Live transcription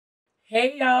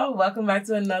Hey y'all, welcome back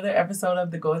to another episode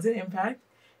of The Golden Impact.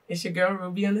 It's your girl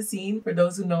Ruby on the scene. For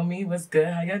those who know me, what's good?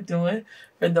 How y'all doing?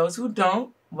 For those who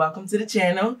don't, welcome to the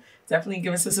channel. Definitely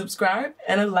give us a subscribe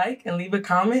and a like and leave a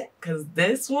comment, because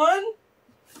this one,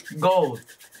 gold.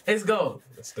 It's gold.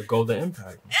 It's the Golden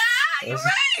Impact. Yeah, you're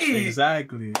right.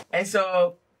 Exactly. And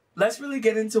so let's really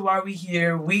get into why we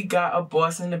here. We got a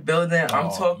boss in the building. I'm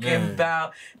talking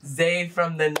about Zay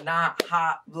from the Not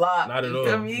Hot Block. Not at all.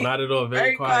 Not at all.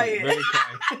 Very quiet. Very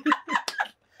quiet.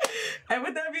 And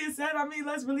with that being said,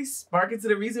 let's really spark into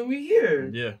the reason we're here.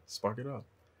 Yeah, spark it up.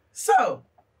 So,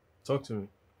 talk to me.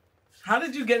 How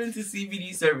did you get into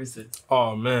CBD services?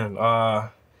 Oh man, I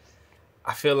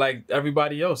feel like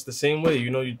everybody else the same way.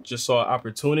 You just saw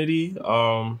opportunity.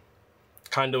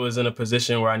 Kind of was in a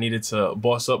position where I needed to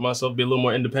boss up myself, be a little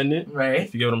more independent. Right.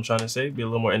 If you get what I'm trying to say, be a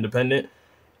little more independent.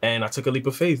 And I took a leap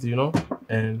of faith,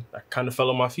 and I kind of fell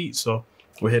on my feet. So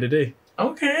we're here today.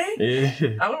 Okay.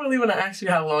 Yeah. I don't really want to ask you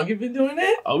how long you've been doing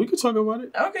it. Oh, we could talk about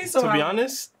it. Okay, so to be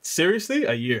honest, seriously,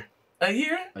 a year. A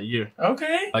year? A year.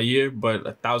 Okay. A year, but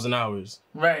 1,000 hours.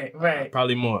 Right.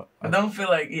 Probably more. I don't feel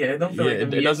like, it don't feel like a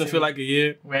year. It doesn't feel like a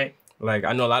year. Right. Like,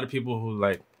 I know a lot of people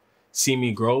who, see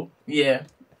me grow. Yeah.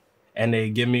 And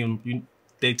they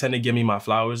tend to give me my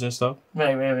flowers and stuff.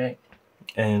 Right.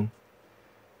 And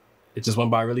it just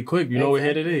went by really quick. We're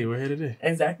here today.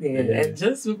 Exactly. Yeah. And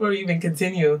just before we even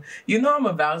continue, I'm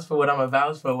a vouch for what I'm a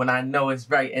vouch for when I know it's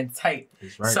right and tight.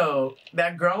 It's right. So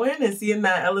that growing and seeing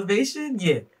that elevation,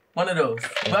 one of those.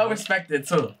 Well respected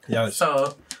too. Yes.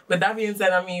 So with that being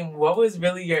said, what was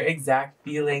really your exact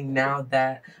feeling now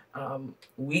that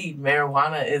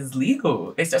marijuana is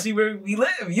legal, especially where we live?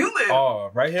 You live. Oh,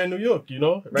 right here in New York,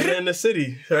 right here in the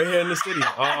city.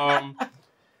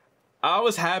 I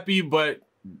was happy, but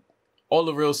all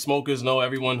the real smokers know,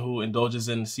 everyone who indulges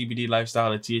in the CBD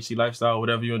lifestyle, the THC lifestyle,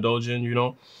 whatever you indulge in,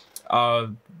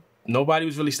 nobody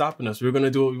was really stopping us. We were going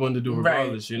to do what we wanted to do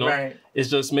regardless, Right. It's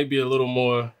just maybe a little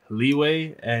more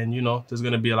leeway, and, there's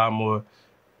going to be a lot more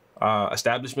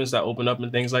establishments that open up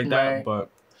and things like that. Right. But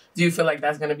do you feel like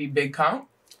that's going to be big comp?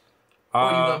 Or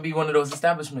are you going to be one of those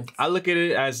establishments? I look at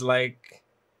it as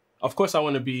of course I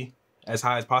want to be as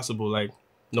high as possible,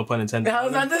 no pun intended. I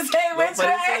was about to say, which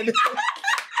way?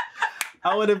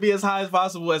 I want to be as high as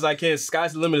possible as I can.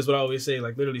 Sky's the limit is what I always say.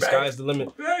 Literally, sky's the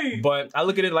limit. Right. But I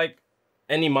look at it like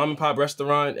any mom and pop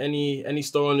restaurant, any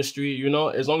store on the street,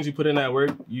 as long as you put in that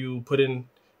work, you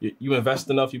invest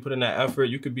enough, you put in that effort,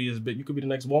 you could be as big, you could be the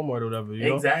next Walmart or whatever,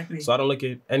 Exactly. So I don't look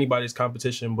at anybody's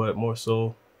competition, but more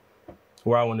so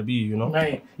where I want to be,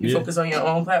 Right. You focus on your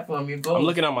own platform, your goals. I'm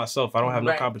looking at myself. I don't have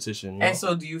no competition. And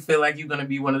so do you feel like you're going to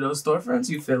be one of those storefronts?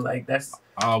 You feel like that's...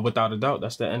 without a doubt,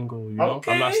 that's the end goal,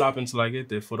 Okay. I'm not stopping till I get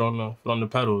there. Foot on the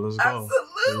pedal. Let's go.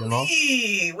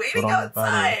 Absolutely. Waiting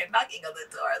outside, knocking on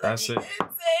the door. That's it.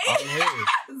 I'm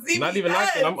here. Not even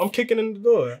knocking. I'm kicking in the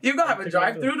door. You're going to have a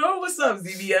drive-through door? What's up,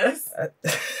 ZVS?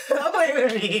 Don't play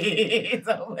with me.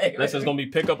 Don't play with me. This is going to be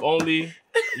pickup only.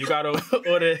 You got to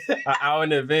order an hour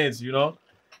in advance,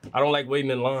 I don't like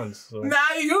waiting in lines. So. Nah,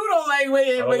 you don't like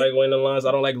waiting. I don't like waiting in lines.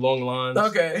 I don't like long lines.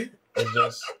 Okay. It's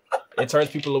just, it turns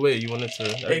people away. You want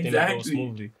everything to go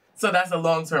smoothly. So that's a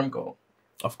long-term goal.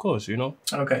 Of course,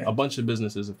 Okay. A bunch of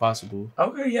businesses if possible.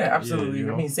 Okay, yeah, absolutely.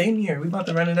 Yeah, same here. We about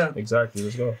to run it up. Exactly.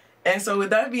 Let's go. And so with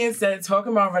that being said,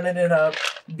 talking about running it up,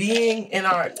 being in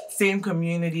our same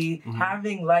community,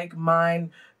 having like mind,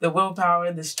 the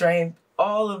willpower, the strength,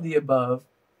 all of the above,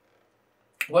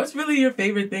 what's really your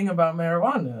favorite thing about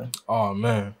marijuana? Oh,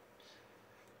 man.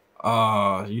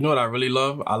 You know what I really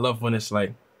love? I love when it's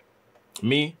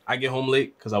me, I get home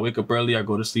late because I wake up early, I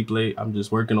go to sleep late, I'm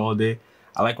just working all day.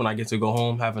 I like when I get to go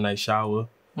home, have a nice shower,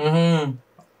 and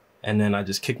then I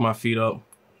just kick my feet up,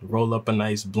 roll up a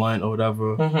nice blunt or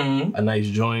whatever, a nice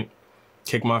joint,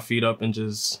 kick my feet up and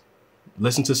just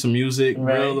listen to some music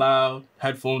real loud,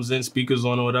 headphones in, speakers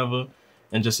on or whatever,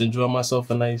 and just enjoy myself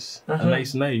a nice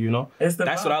night, That's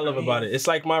what I love about it. It's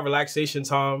like my relaxation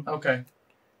time. Okay.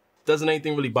 Doesn't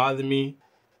anything really bother me.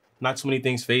 Not too many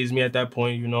things faze me at that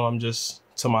point, I'm just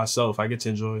to myself. I get to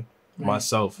enjoy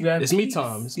myself. It's me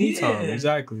time. It's me time.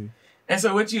 Exactly. And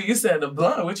so you said the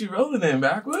blunt, what you rolling in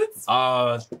backwards?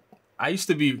 I used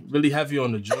to be really heavy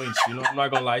on the joints, I'm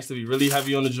not gonna lie. I used to be really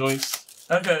heavy on the joints.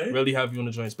 Okay. Really heavy on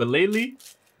the joints. But lately,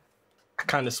 I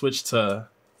kind of switched to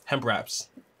hemp wraps.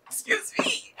 Excuse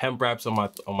me. Hemp wraps on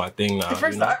my thing now. The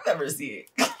first time I've ever seen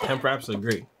it. Hemp wraps are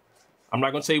great. I'm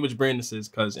not gonna tell you which brand this is,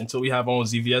 because until we have our own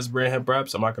ZVS brand hemp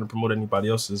wraps, I'm not gonna promote anybody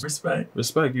else's. Respect,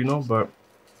 but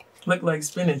look like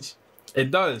spinach. It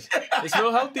does. It's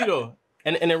real healthy though.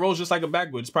 And it rolls just like a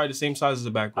backwood. It's probably the same size as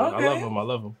a backwood. Okay. I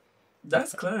love them.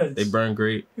 That's clutch. They burn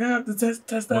great. You have to test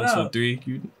that out. 1, 2,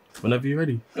 3. Whenever you're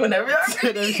ready. Whenever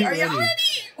you're ready. Are you ready?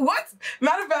 What?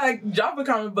 Matter of fact, drop a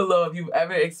comment below if you've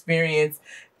ever experienced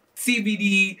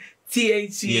CBD,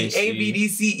 THC,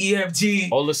 ABDCEFG.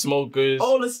 All the smokers.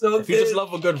 If you just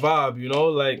love a good vibe, you know,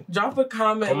 like. Drop a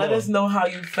comment. Let us know how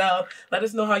you felt. Let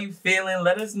us know how you feeling.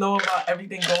 Let us know about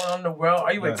everything going on in the world.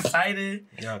 Are you excited?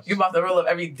 Yes. You about to roll up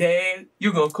every day?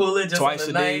 You gonna cool it just twice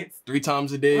on the a day, nights? 3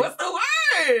 times a day. What's the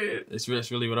word? It's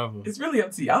really whatever. It's really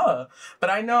up to y'all. But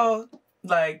I know,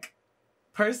 like,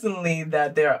 personally,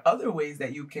 that there are other ways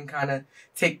that you can kind of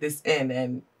take this in,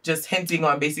 and just hinting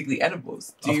on basically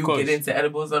edibles. Do you get into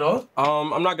edibles at all?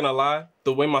 I'm not gonna lie.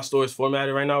 The way my store is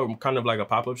formatted right now, I'm kind of like a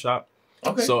pop-up shop.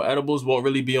 Okay. So edibles won't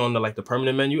really be on the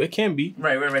permanent menu. It can be.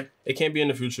 Right. It can be in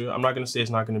the future. I'm not gonna say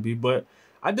it's not gonna be, but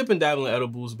I dip and dabble in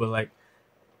edibles. But like,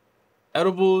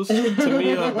 edibles to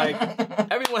me are like,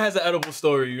 everyone has an edible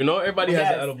story. You know, everybody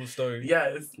has an edible story.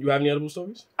 Yes. You have any edible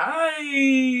stories?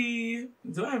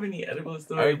 Do I have any edible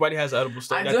stories? Everybody has an edible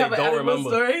story that they don't remember.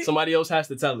 Story. Somebody else has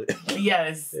to tell it.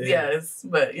 Yes.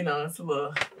 But you know, it's a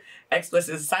little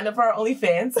explicit. Sign up for our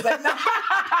OnlyFans. But no.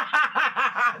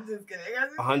 I'm just kidding.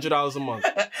 $100 a month.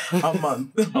 A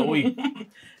month. A week.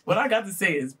 What I got to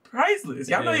say is priceless.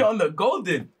 Y'all know you're on the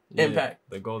Golden Impact.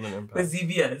 The Golden Impact. With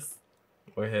ZVS.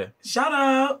 We're here. Shout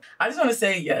out. I just want to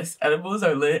say, yes, edibles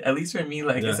are lit. At least for me,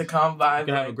 like, it's a calm vibe. You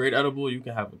can have a great edible. You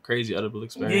can have a crazy edible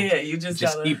experience. Yeah, you just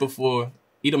gotta...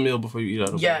 eat a meal before you eat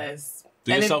edible. Yes.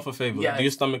 Do yourself a favor. Yes. Do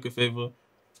your stomach a favor.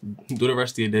 Do the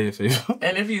rest of your day a favor.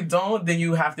 And if you don't, then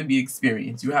you have to be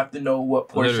experienced. You have to know what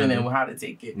portion and how to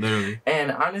take it. Literally.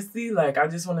 And honestly, like, I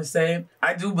just want to say,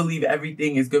 I do believe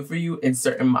everything is good for you in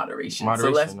certain moderation. So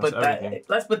let's put that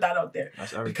out there.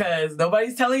 That's everything. Because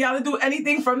nobody's telling y'all to do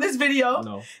anything from this video.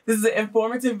 No. This is an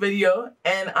informative video.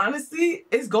 And honestly,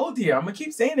 it's gold here. I'm going to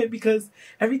keep saying it because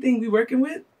everything we working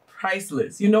with,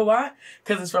 priceless. You know why?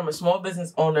 Because it's from a small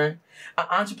business owner, an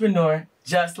entrepreneur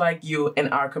just like you in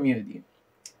our community.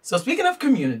 So speaking of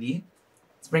community,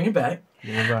 let's bring it back.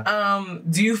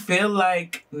 Do you feel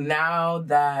like now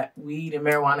that weed and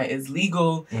marijuana is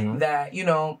legal, that, you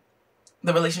know,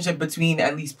 the relationship between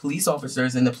at least police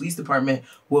officers and the police department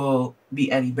will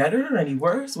be any better or any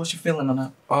worse? What's your feeling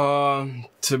on that?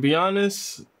 To be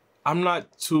honest, I'm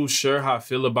not too sure how I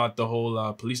feel about the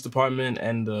whole police department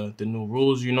and the new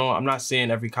rules. You know, I'm not saying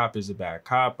every cop is a bad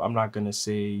cop. I'm not going to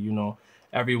say, you know,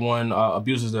 everyone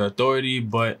abuses their authority,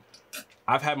 but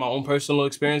I've had my own personal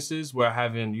experiences where I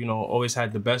haven't, you know, always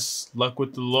had the best luck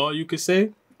with the law, you could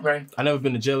say. Right. I've never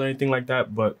been to jail or anything like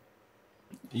that, but,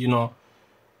 you know,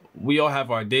 we all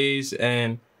have our days,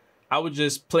 and I would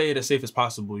just play it as safe as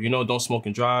possible. You know, don't smoke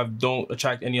and drive. Don't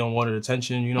attract any unwanted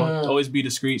attention. You know, always be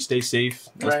discreet, stay safe.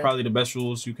 That's probably the best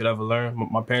rules you could ever learn.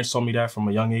 My parents told me that from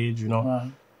a young age, you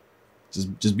know.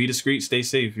 Just be discreet, stay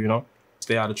safe, you know.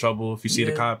 Stay out of trouble. If you see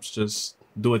the cops, just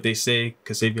do what they say,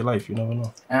 could save your life. You never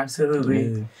know.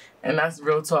 Absolutely. Yeah. And that's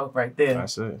real talk right there.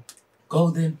 That's it.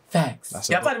 Golden facts.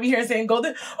 Y'all thought to be here saying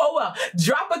golden? Oh, well,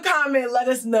 drop a comment. Let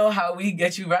us know how we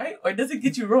get you right. Or does it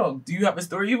get you wrong? Do you have a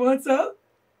story you want to tell?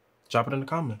 Drop it in the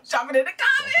comments. Drop it in the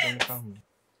comments.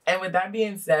 And with that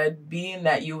being said, being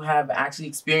that you have actually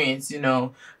experienced, you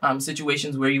know,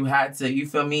 situations where you had to, you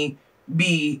feel me,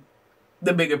 be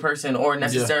the bigger person or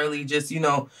necessarily just, you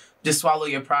know, just swallow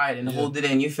your pride and hold it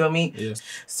in. You feel me? Yeah.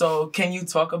 So can you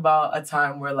talk about a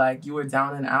time where, like, you were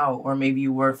down and out, or maybe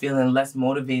you were feeling less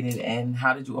motivated, and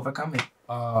how did you overcome it?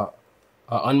 An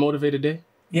unmotivated day?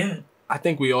 Yeah. I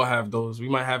think we all have those. We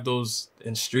might have those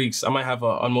in streaks. I might have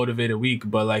an unmotivated week,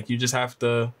 but like you just have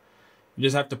to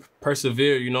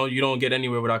persevere. You know, you don't get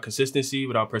anywhere without consistency,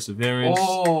 without perseverance.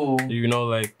 Oh. You know,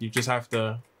 like you just have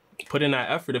to put in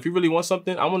that effort. If you really want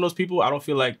something, I'm one of those people. I don't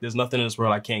feel like there's nothing in this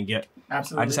world I can't get.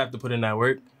 Absolutely. I just have to put in that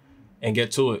work and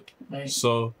get to it. Right.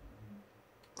 So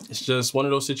it's just one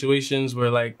of those situations where,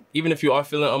 like, even if you are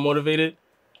feeling unmotivated,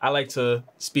 I like to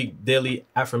speak daily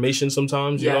affirmations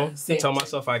sometimes, you know? Tell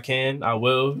myself I can, I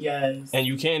will. Yes. And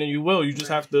you can and you will. You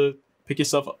just have to pick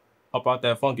yourself up out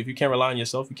that funk. If you can't rely on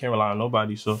yourself, you can't rely on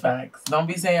nobody. So facts. Don't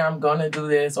be saying I'm gonna do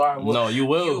this or I will. No, you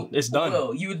will. It's done.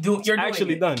 You're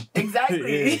actually done.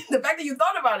 Exactly. The fact that you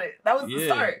thought about it, that was the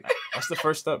start. That's the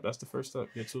first step.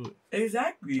 Get to it.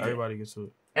 Exactly. Everybody gets to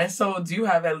it. And so do you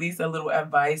have at least a little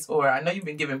advice, or I know you've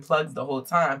been giving plugs the whole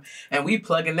time and we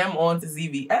plugging them on to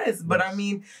ZVS, but I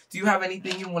mean, do you have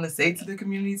anything you want to say to the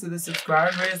community, to the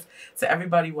subscribers, to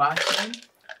everybody watching?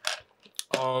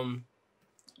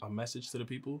 A message to the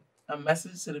people. A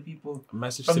message to the people. A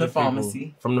message from to the people.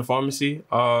 pharmacy. From the pharmacy.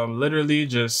 Literally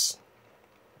just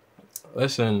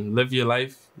listen, live your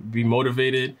life, be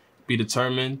motivated, Be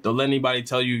determined. Don't let anybody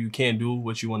tell you can't do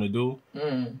what you want to do.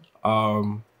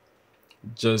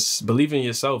 Just believe in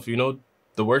yourself. You know,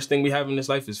 the worst thing we have in this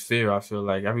life is fear. I feel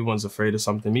like everyone's afraid of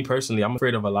something. Me personally, I'm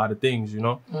afraid of a lot of things, you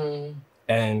know?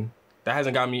 And that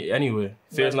hasn't got me anywhere.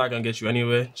 Fear's not going to get you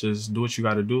anywhere. Just do what you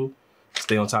got to do.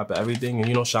 Stay on top of everything. And,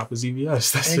 you know, shop with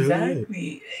ZVS. That's really it.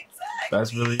 Exactly.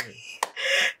 That's really it.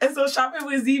 And so shopping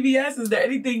with ZVS, is there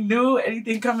anything new?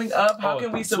 Anything coming up? How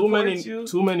can we support you?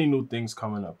 Too many new things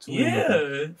coming up.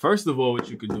 First of all, what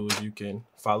you could do is you can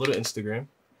follow the Instagram.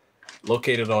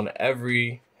 Located on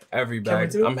every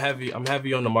bag. I'm heavy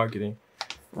on the marketing.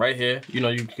 Right here, you know,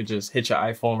 you could just hit your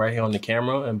iPhone right here on the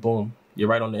camera and boom, you're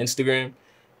right on the Instagram.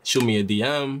 Shoot me a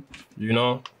DM, you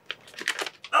know.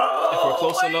 Oh, if we're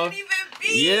close enough.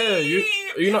 Yeah,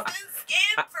 you know,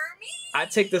 I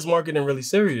take this marketing really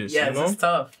serious. Yeah, you know? It's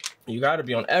tough. You gotta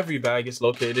be on every bag it's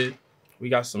located. We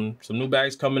got some new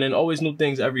bags coming in, always new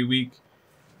things every week.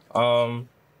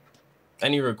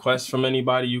 Any requests from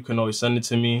anybody, you can always send it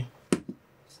to me.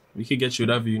 We could get you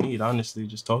whatever you need, honestly.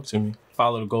 Just talk to me.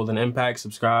 Follow the Golden Impact,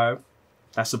 subscribe.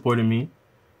 That supported me.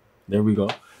 There we go.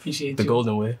 Appreciate the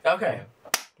golden way. Okay.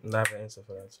 And I have an answer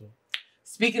for that too.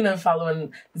 Speaking of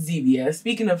following ZVS,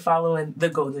 speaking of following the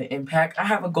Golden Impact, I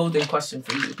have a golden question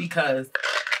for you because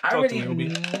I already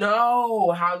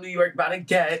know how New York about to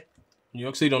get. New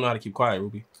York City don't know how to keep quiet,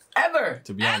 Ruby. Ever.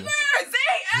 To be honest. Ever.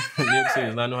 New York City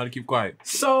does not know how to keep quiet.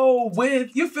 So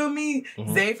with, you feel me,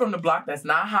 Zay from the block that's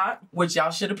not hot, which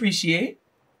y'all should appreciate.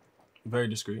 Very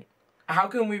discreet. How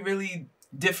can we really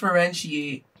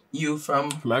differentiate you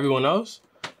from everyone else?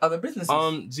 Other businesses.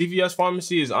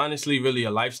 ZVSPharmacy is honestly really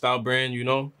a lifestyle brand, you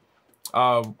know.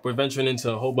 We're venturing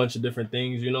into a whole bunch of different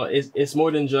things, you know. It's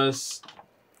more than just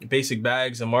basic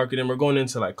bags and marketing. We're going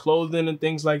into like clothing and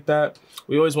things like that.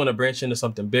 We always want to branch into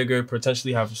something bigger,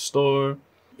 potentially have a store.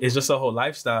 It's just a whole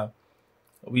lifestyle.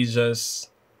 We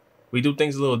do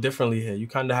things a little differently here. You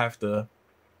kind of have to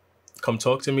come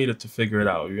talk to me to figure it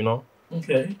out, you know?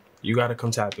 Okay. You got to come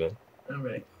tap in. All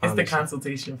right. It's the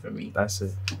consultation for me. That's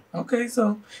it. Okay,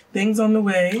 so things on the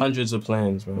way. Hundreds of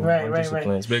plans, man. Hundreds of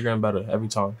plans. Bigger and better every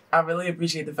time. I really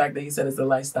appreciate the fact that you said it's a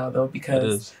lifestyle, though,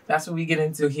 because that's what we get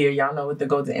into here. Y'all know with the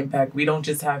Golden Impact, we don't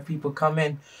just have people come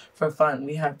in for fun.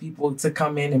 We have people to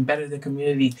come in and better the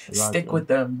community, stick with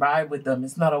them, ride with them.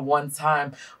 It's not a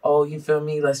one-time, oh, you feel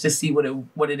me? Let's just see what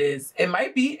it is. It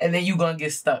might be, and then you're going to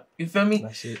get stuck. You feel me?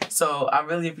 That's it. So I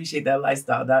really appreciate that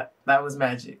lifestyle. That was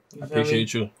magic. I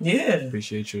appreciate you. Yeah.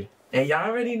 Appreciate you. And y'all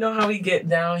already know how we get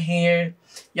down here.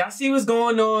 Y'all see what's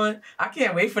going on. I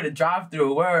can't wait for the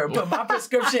drive-through. Word. Put my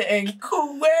prescription in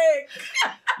quick.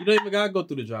 You don't even gotta go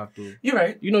through the drive-through. You're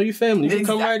right. You know, you family. You can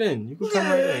come right in. You can come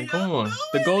right in. Come on.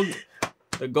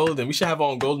 The golden. We should have our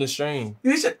own golden strain.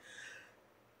 We should.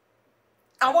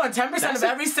 I want 10% of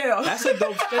every sale. That's a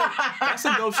dope strain. That's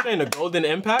a dope strain. The Golden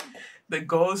Impact. The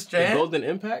gold strain. The Golden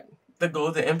Impact. The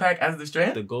Golden Impact as the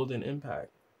strain. The Golden Impact.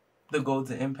 The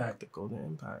Golden Impact. The Golden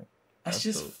Impact. That's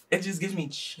just dope. It just gives me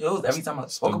chills every time I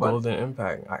talk about it. The Golden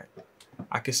Impact.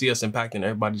 I can see us impacting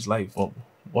everybody's life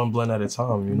one blunt at a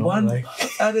time, you know? One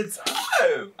at a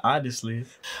time. Honestly.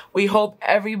 We hope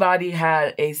everybody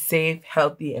had a safe,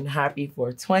 healthy, and happy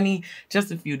 420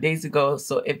 just a few days ago.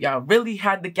 So if y'all really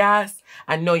had the gas,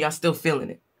 I know y'all still feeling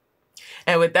it.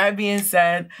 And with that being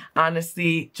said,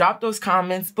 honestly, drop those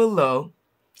comments below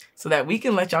so that we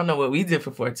can let y'all know what we did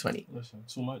for 420. Listen,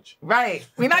 too much. Right.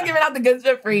 We're not giving out the good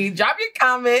stuff free. Drop your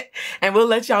comment, and we'll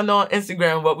let y'all know on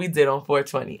Instagram what we did on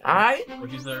 420. All right?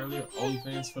 What you said earlier?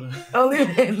 OnlyFans for the...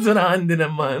 OnlyFans for the 100 a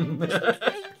month.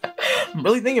 I'm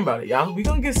really thinking about it, y'all. We're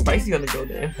going to get spicy on the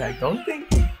Golden Impact. Don't think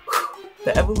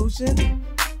the evolution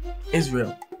is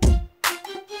real.